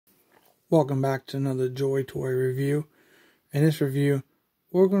Welcome back to another Joytoy review. In this review,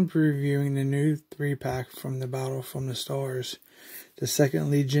 we're going to be reviewing the new 3-pack from the Battle from the Stars, the 2nd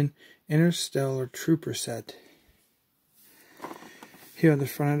Legion Interstellar Trooper set. Here on the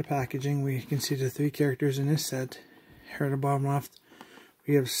front of the packaging, we can see the 3 characters in this set. Here at the bottom left,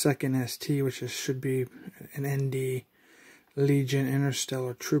 we have 2nd ST, which should be an ND Legion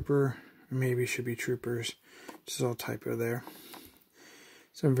Interstellar Trooper, or maybe it should be Troopers, just a little typo there.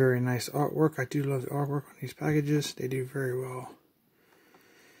 Some very nice artwork. I do love the artwork on these packages. They do very well.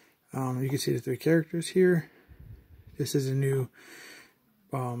 You can see the 3 characters here. This is a new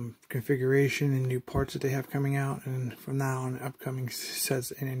configuration and new parts that they have coming out, and from now on, upcoming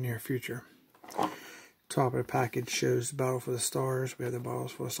sets in the near future. Top of the package shows the Battle for the Stars. We have the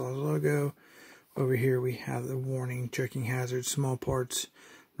Battles for the Stars logo. Over here we have the warning, choking hazard, small parts,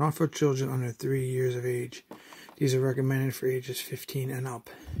 not for children under 3 years of age. These are recommended for ages 15 and up.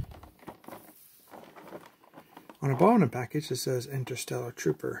 On the bottom of the package it says Interstellar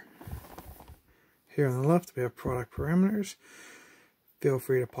Trooper. Here on the left we have product parameters. Feel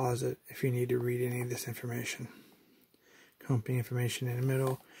free to pause it if you need to read any of this information. Company information in the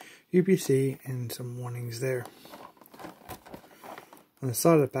middle, UPC, and some warnings there. On the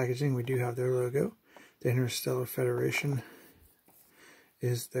side of the packaging we do have their logo. The Interstellar Federation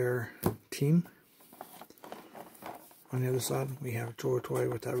is their team. On the other side, we have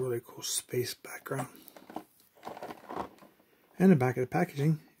Joytoy with that really cool space background. And the back of the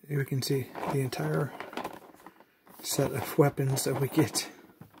packaging, we can see the entire set of weapons that we get.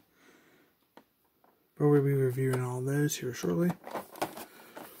 But we'll be reviewing all those here shortly.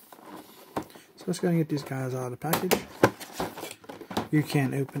 So let's go and get these guys out of the package. You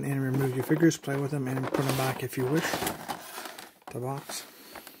can open and remove your figures, play with them, and put them back if you wish. The box.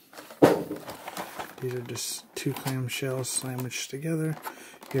 These are just 2 clamshells sandwiched together.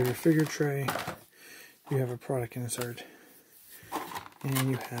 You have your figure tray, you have a product insert, and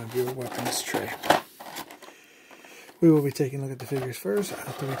you have your weapons tray. We will be taking a look at the figures first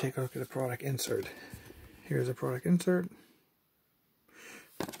after we take a look at the product insert. Here's a product insert.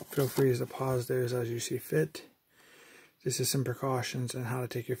 Feel free to pause those as you see fit. This is some precautions on how to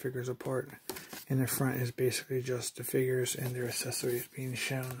take your figures apart. And the front is basically just the figures and their accessories being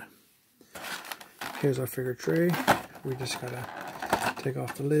shown. Here's our figure tray. We just gotta take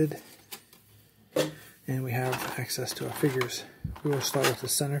off the lid, and we have access to our figures. We will start with the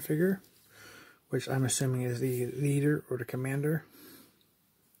center figure, which I'm assuming is the leader or the commander.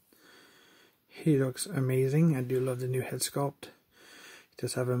 He looks amazing. I do love the new head sculpt. He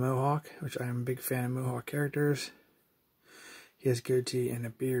does have a mohawk, which I am a big fan of mohawk characters. He has goatee and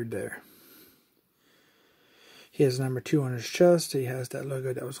a beard there. He has number 2 on his chest. He has that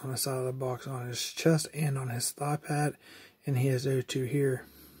logo that was on the side of the box on his chest and on his thigh pad. And he has O2 here.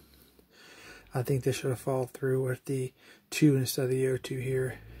 I think this should have followed through with the 2 instead of the O2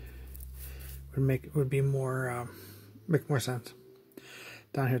 here. Would be more make more sense.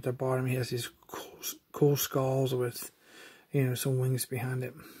 Down here at the bottom, he has these cool skulls with, you know, some wings behind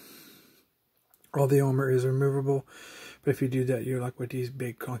it. All the armor is removable, but if you do that, you're like with these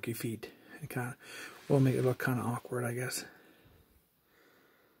big clunky feet. It kind of will make it look kind of awkward, I guess.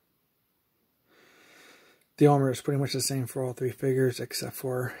 The armor is pretty much the same for all 3 figures, except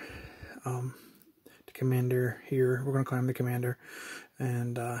for the commander here. We're going to call him the commander.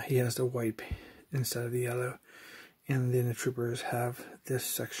 And he has the white instead of the yellow. And then the troopers have this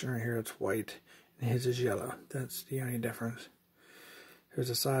section right here that's white, and his is yellow. That's the only difference. Here's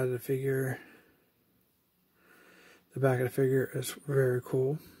the side of the figure. The back of the figure is very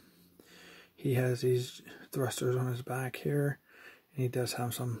cool. He has these thrusters on his back here, and he does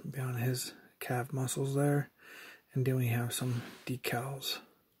have some behind his calf muscles there. And then we have some decals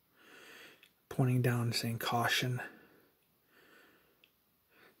pointing down saying caution.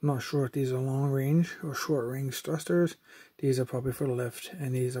 I'm not sure if these are long range or short range thrusters. These are probably for lift,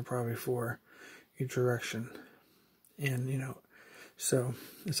 and these are probably for your direction. And, you know, so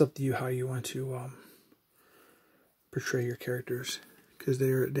it's up to you how you want to portray your characters, because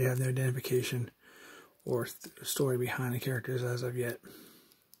they have no identification or story behind the characters as of yet.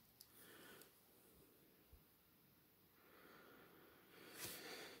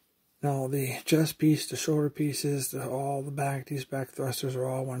 Now the chest piece, the shoulder pieces, these back thrusters are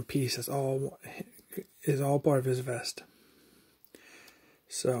all one piece. It's all part of his vest.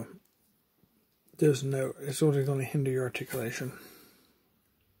 So it's only going to hinder your articulation.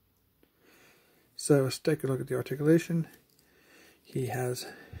 So let's take a look at the articulation. He has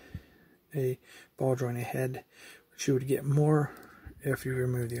a ball jointed head, which you would get more if you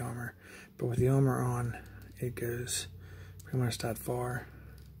remove the armor. But with the armor on, it goes pretty much that far.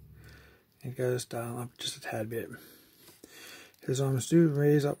 It goes down up just a tad bit. His arms do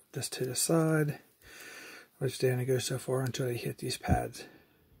raise up just to the side, which they only go so far until they hit these pads.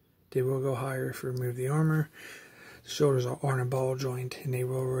 They will go higher if you remove the armor. The shoulders are on a ball joint and they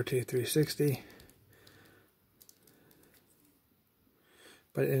will rotate 360.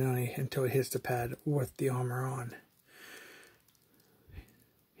 But it only until it hits the pad with the armor on.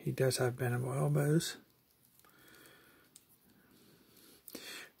 He does have bendable elbows.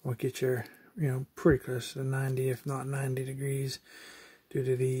 Will get your, pretty close to 90, if not 90 degrees, due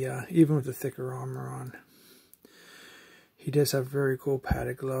to the, even with the thicker armor on. He does have very cool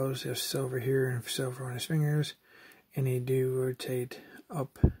padded gloves. He has silver here and silver on his fingers. And they do rotate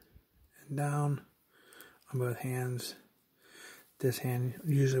up and down on both hands. This hand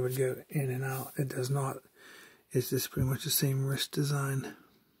usually would go in and out. It does not. It's just pretty much the same wrist design.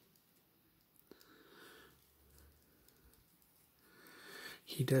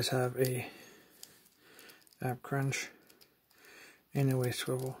 He does have a ab crunch and a waist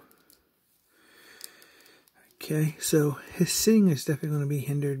swivel. Okay, so his sitting is definitely going to be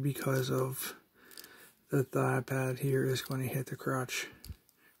hindered because of the thigh pad here is going to hit the crotch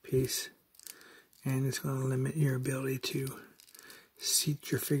piece, and it's going to limit your ability to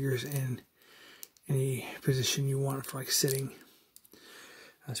seat your figures in any position you want for like sitting.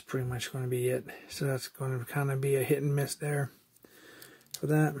 That's pretty much going to be it. So that's going to kind of be a hit and miss there for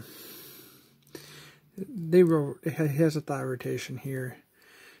that. It has a thigh rotation here,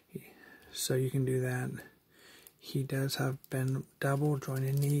 so you can do that. He does have double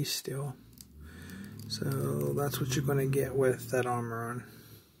jointed knees still, so that's what you're going to get with that armor on.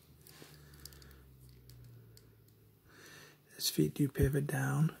 His feet do pivot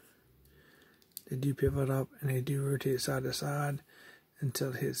down, they do pivot up, and they do rotate side to side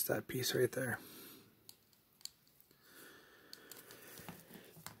until it hits that piece right there.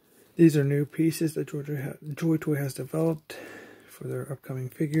 These are new pieces that Joytoy has developed for their upcoming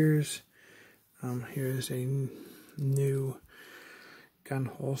figures. Here's a new gun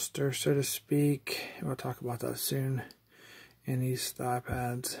holster, so to speak. We'll talk about that soon. And these thigh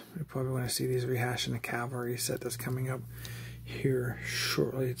pads, we're probably going to see these rehashed in the cavalry set that's coming up here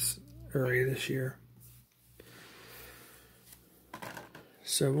shortly. It's early this year.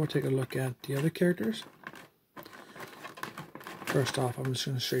 So we'll take a look at the other characters. First off, I'm just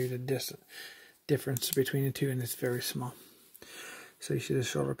going to show you the difference between the two, and it's very small. So you see the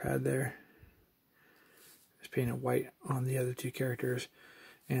shoulder pad there. It's painted white on the other two characters,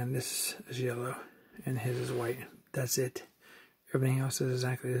 and this is yellow, and his is white. That's it. Everything else is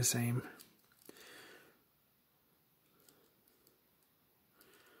exactly the same.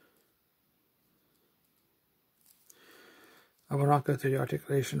 I will not go through the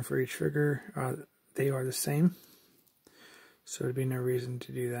articulation for each figure. They are the same, so there'd be no reason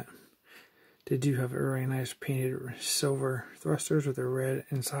to do that. They do have a really nice painted silver thrusters with a red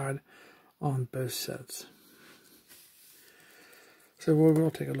inside on both sets. So we'll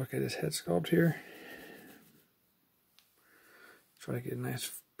take a look at his head sculpt here. Try to get a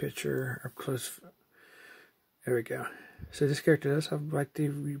nice picture up close. There we go. So this character does have like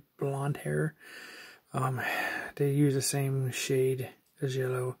the blonde hair. They use the same shade as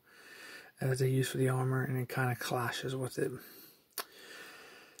yellow as they use for the armor, and it kind of clashes with it.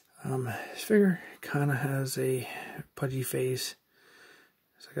 This figure kind of has a pudgy face.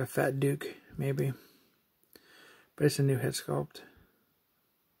 It's like a fat duke, maybe. But it's a new head sculpt.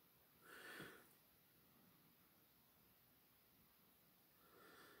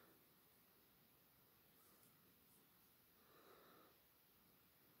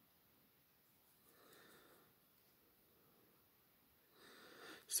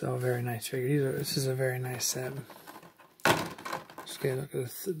 Still a very nice figure. This is a very nice set. Let's get a look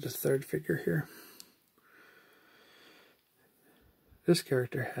at the third figure here. This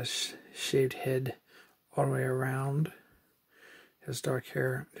character has shaved head all the way around. Has dark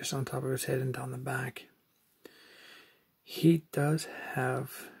hair just on top of his head and down the back. He does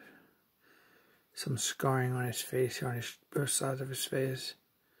have some scarring on his face, on both sides of his face.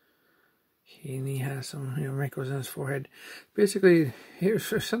 He has some wrinkles in his forehead. Basically,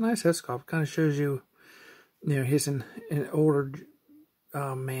 here's a nice head sculpt. Kind of shows you, he's an older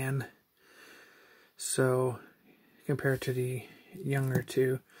man. So compared to the younger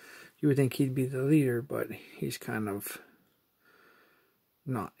two, you would think he'd be the leader, but he's kind of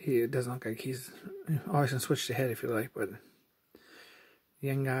not. He doesn't look like he's. Always can switch the head if you like, but the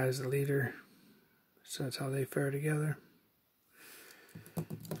young guy is the leader. So that's how they fare together.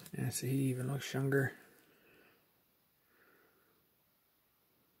 And so he even looks younger.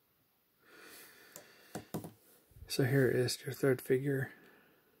 So here is your third figure.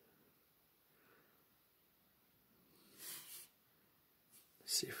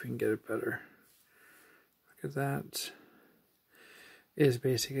 see if we can get it better. Look at that. It is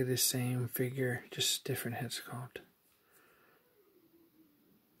basically the same figure, just different head sculpt.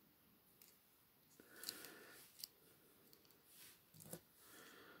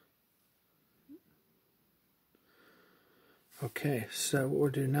 Okay, so what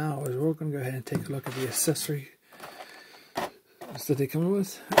we'll do now is we're going to go ahead and take a look at the accessory that they come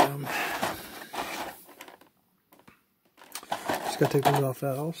with. Just got to take the lid off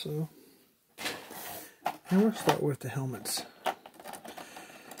that also. And we'll start with the helmets.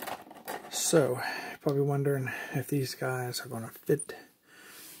 So, you're probably wondering if these guys are going to fit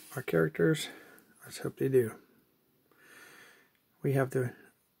our characters. Let's hope they do. We have the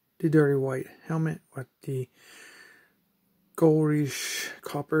dirty white helmet with the goldish,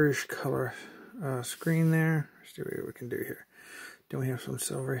 copperish color screen there. Let's see what we can do here. Then we have some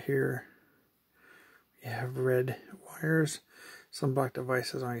silver here. We have red wires, some black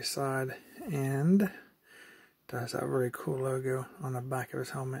devices on each side, and does that really cool logo on the back of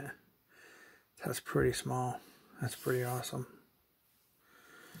his helmet. That's pretty small. That's pretty awesome.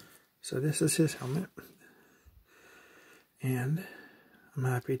 So this is his helmet, and I'm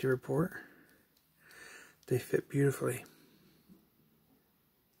happy to report they fit beautifully.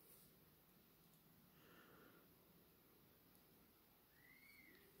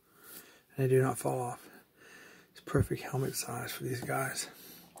 And they do not fall off. It's perfect helmet size for these guys.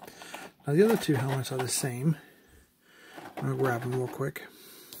 Now the other two helmets are the same. I'm going to grab them real quick.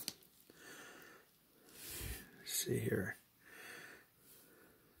 Let's see here.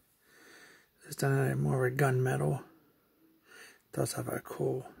 It's done in more of a gunmetal. It does have a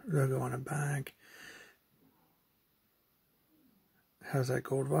cool logo on the back. Has that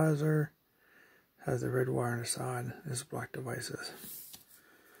gold visor. Has the red wire on the side. There's black devices.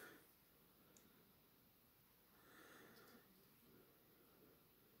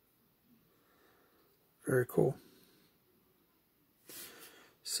 Very cool.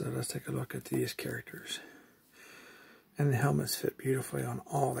 So let's take a look at these characters. And the helmets fit beautifully on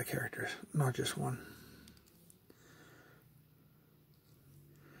all the characters, not just one.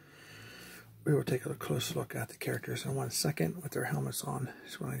 We will take a close look at the characters in 1 second with their helmets on.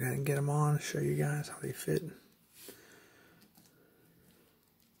 Just want to go ahead and get them on, show you guys how they fit.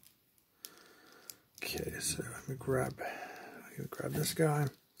 Okay, so let me grab this guy,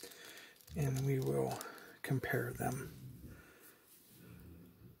 and we will compare them.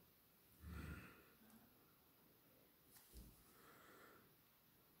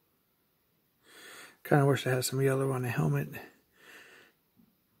 Kind of wish I had some yellow on the helmet.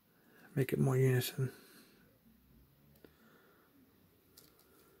 Make it more unison.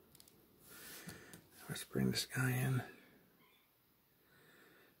 Let's bring this guy in.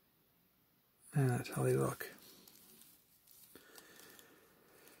 And that's how they look.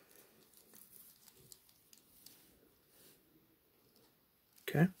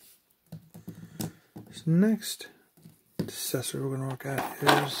 Okay. So next accessory we're going to look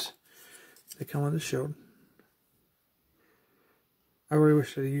at is they come with a shield. I really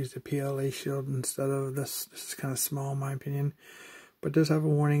wish I'd used the PLA shield instead of this. This is kind of small in my opinion. But it does have a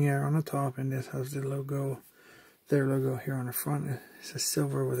warning arrow on the top, and this has the logo, their logo here on the front. It's a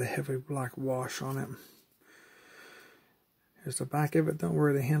silver with a heavy black wash on it. Here's the back of it. Don't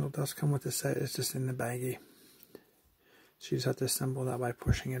worry, the handle does come with the set. It's just in the baggie. So you just have to assemble that by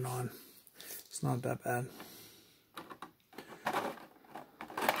pushing it on. It's not that bad.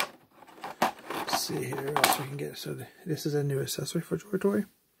 Let's see here what else we can get. So this is a new accessory for Joytoy.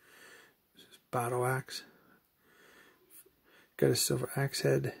 This is battle axe. Got a silver axe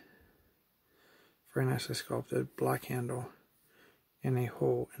head. Very nicely sculpted. Black handle. And a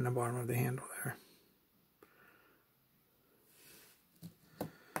hole in the bottom of the handle there.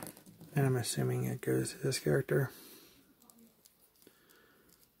 And I'm assuming it goes to this character.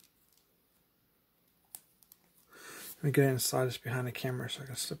 Let me get inside this behind the camera so I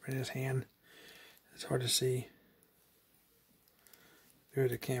can slip in his hand. It's hard to see through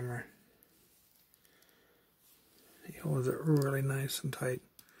the camera. He holds it really nice and tight.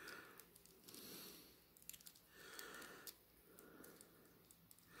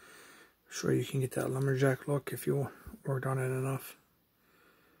 Sure, you can get that lumberjack look if you worked on it enough.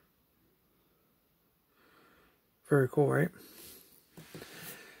 Very cool, right?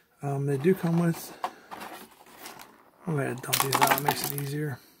 They do come with, I'm going to dump these out, it makes it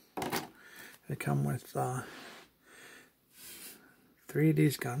easier. They come with 3 of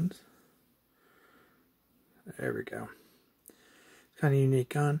these guns. There we go. Kind of unique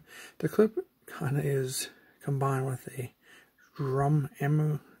gun. The clip kind of is combined with a drum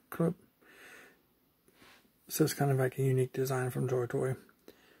ammo clip. So it's kind of like a unique design from Joytoy.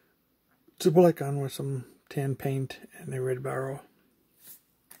 It's a black gun with some tan paint and a red barrel.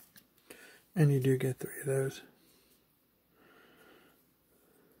 And you do get 3 of those.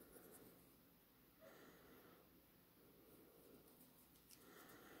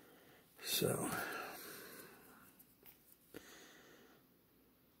 So,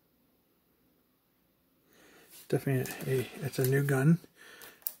 definitely it's a new gun.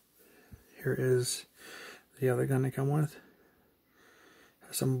 Here is the other gun they come with.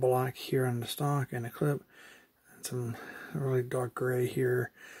 Has some black here on the stock and a clip, and some really dark gray here,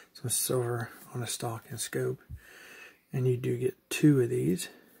 some silver on the stock and scope. And you do get 2 of these.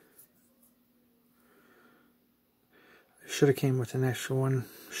 Should have came with an extra one.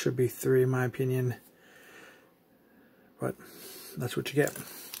 Should be 3 in my opinion. But that's what you get.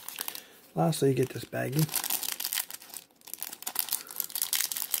 Lastly, you get this baggie.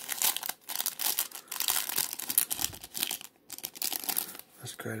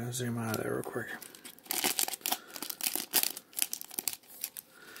 Let's go ahead and zoom out of there real quick.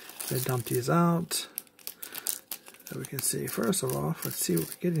 They dump these out so we can see. First of all, let's see what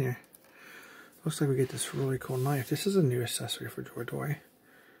we get in here. Looks like we get this really cool knife. This is a new accessory for Joytoy.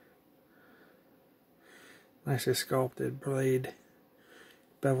 Nicely sculpted blade,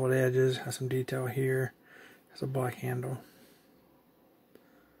 beveled edges, has some detail here, has a black handle.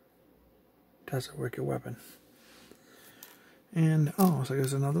 That's a wicked weapon. And oh, looks like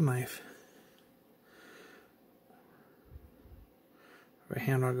there's another knife. A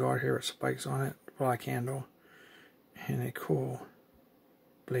handle guard here with spikes on it, black handle, and a cool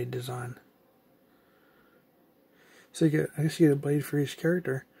blade design. So you get, I guess you get a blade for each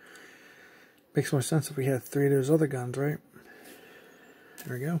character. Makes more sense if we had 3 of those other guns, right?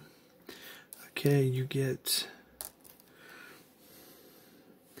 There we go. Okay, you get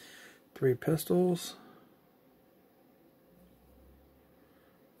 3 pistols.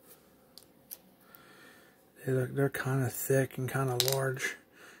 They're kind of thick and kind of large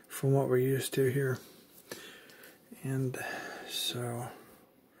from what we're used to here. And so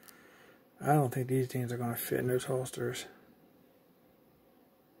I don't think these things are going to fit in those holsters.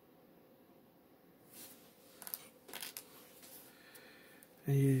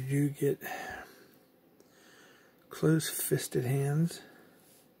 And you do get close-fisted hands.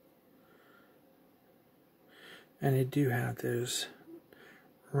 And they do have those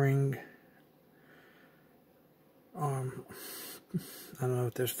ring, I don't know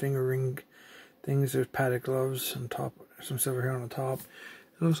if there's finger ring things. There's padded gloves on top, some silver here on the top.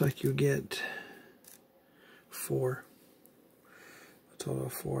 It looks like you get 4. A total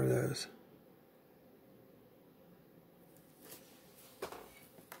of 4 of those.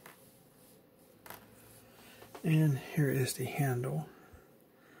 And here is the handle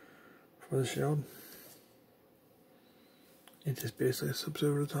for the shield. It just basically slips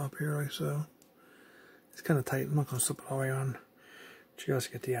over the top here like so. It's kind of tight. I'm not going to slip it all the way on, but you guys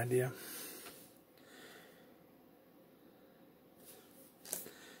get the idea.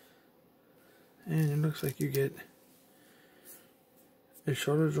 And it looks like you get a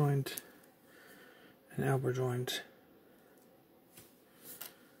shoulder joint, an elbow joint,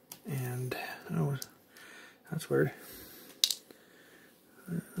 and oh, that's weird.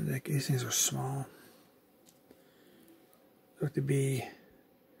 These things are small. Look to be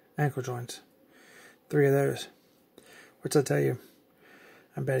ankle joints. 3 of those. What's that tell you?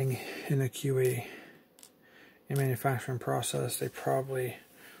 I'm betting in the QA and manufacturing process, they probably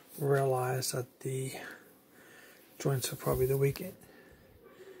realized that the joints are probably the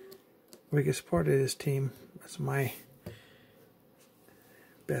weakest part of this team. That's my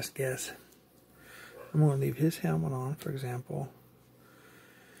best guess. I'm going to leave his helmet on, for example.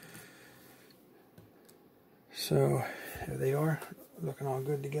 So here they are, looking all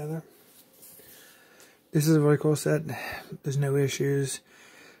good together. This is a really cool set. There's no issues.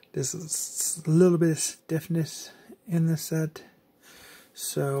 There's a little bit of stiffness in the set,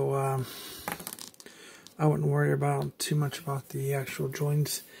 so I wouldn't worry about too much about the actual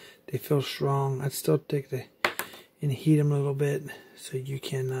joints. They feel strong. I'd still take and heat them a little bit so you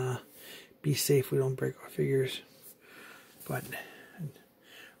can be safe. We don't break our fingers. But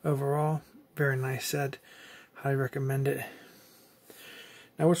overall, very nice set. Highly recommend it.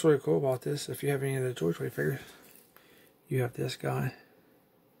 Now, what's really cool about this, if you have any of the Joytoy figures, you have this guy.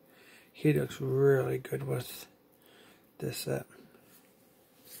 He looks really good with this set.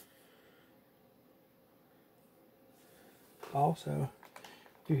 Also,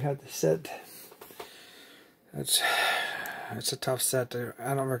 you have the set. It's a tough set.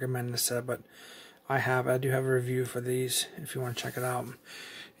 I don't recommend this set, but I do have a review for these if you want to check it out,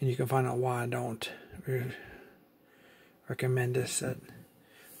 and you can find out why I don't recommend this set.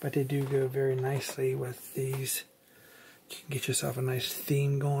 but they do go very nicely with these. You can get yourself a nice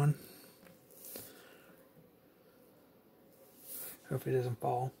theme going. Hope it doesn't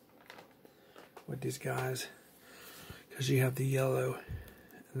fall with these guys, because you have the yellow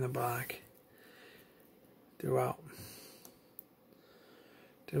and the black throughout.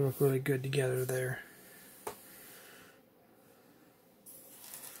 They look really good together there.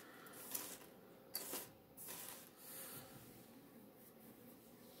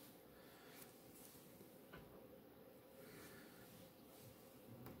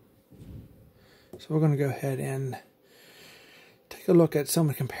 So we're going to go ahead and take a look at some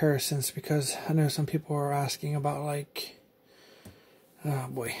of the comparisons, because I know some people are asking about, like, oh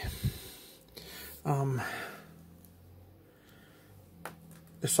boy,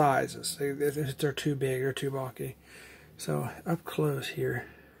 the sizes, if they're too big or too bulky. So up close here,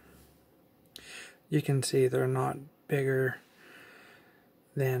 you can see they're not bigger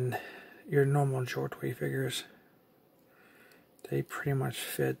than your normal Joytoy figures. They pretty much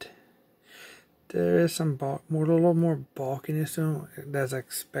fit. There is some bulk, a little more bulkiness to them, as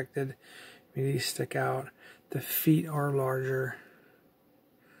expected. I mean, these stick out. The feet are larger,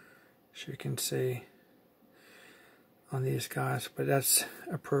 as you can see on these guys, but that's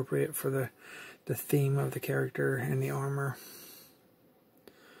appropriate for the theme of the character and the armor.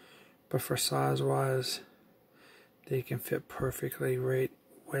 But for size wise, they can fit perfectly right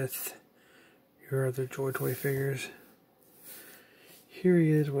with your other Joytoy figures. Here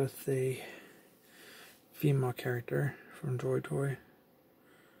he is with the female character from Joytoy.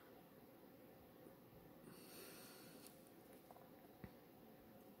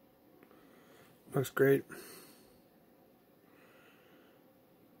 Looks great.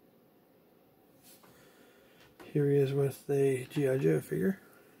 Here he is with the G.I. Joe figure.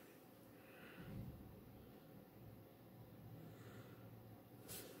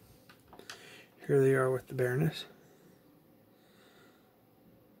 Here they are with the Baroness.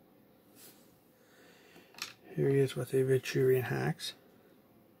 Here he is with the Vitruvian Hacks.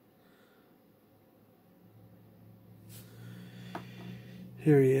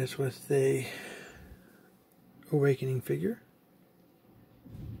 Here he is with the Awakening figure.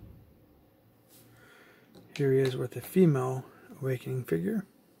 Here he is with the female Awakening figure.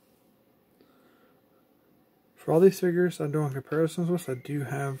 For all these figures I'm doing comparisons with, I do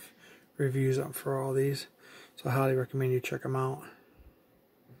have reviews up for all these, so I highly recommend you check them out.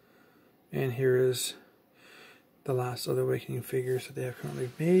 And here is the last of the Awakening figures that they have currently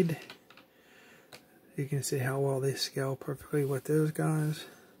made. You can see how well they scale perfectly with those guys,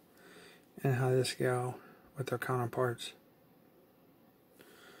 and how they scale with their counterparts.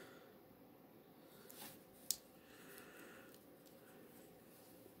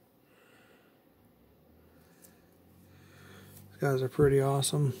 These guys are pretty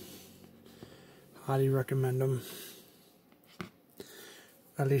awesome. Highly recommend them.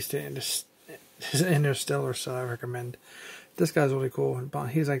 At least the Interstellar set I recommend. This guy's really cool.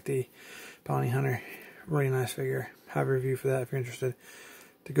 He's like the bounty hunter. Really nice figure. Have a review for that if you're interested.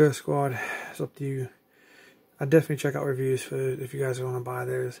 The Ghost Squad, it's up to you. I definitely check out reviews for if you guys want to buy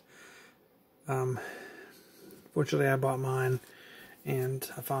those. Fortunately, I bought mine and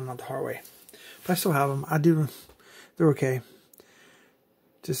I found out the hard way. But I still have them. I do. They're okay.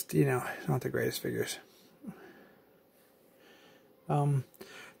 Just, you know, not the greatest figures. The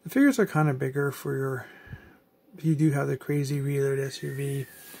figures are kind of bigger for your, if you do have the crazy reload SUV.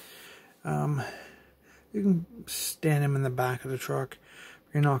 You can stand them in the back of the truck.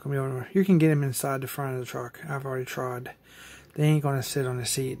 You're not going to be able to, you can get them inside the front of the truck. I've already tried. They ain't going to sit on the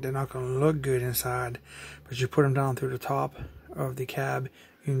seat. They're not going to look good inside. But you put them down through the top of the cab,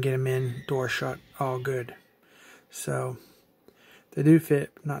 you can get them in, door shut, all good. So, they do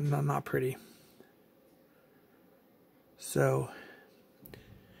fit, not pretty. So,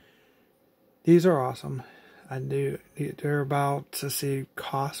 these are awesome. They're about, to see,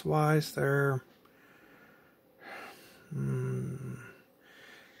 cost-wise, they're,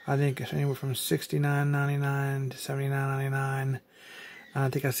 I think it's anywhere from $69.99 to $79.99. I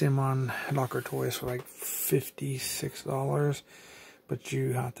think I see them on Locker Toys for like $56. But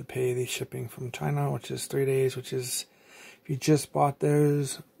you have to pay the shipping from China, which is 3 days, which is, if you just bought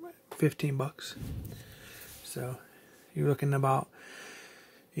those, $15. So, you're looking about,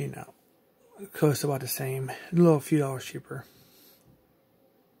 you know, close to about the same, a little few dollars cheaper.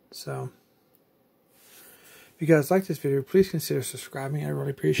 So, if you guys like this video, please consider subscribing. I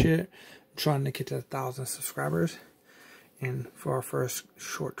really appreciate it. I'm trying to get to 1,000 subscribers, and for our first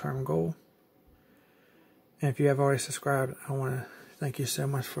short-term goal. And if you have already subscribed, I want to thank you so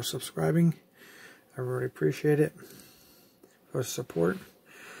much for subscribing. I really appreciate it, for the support.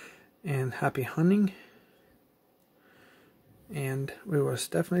 and happy hunting. And we will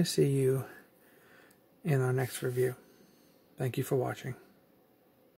definitely see you in our next review. Thank you for watching.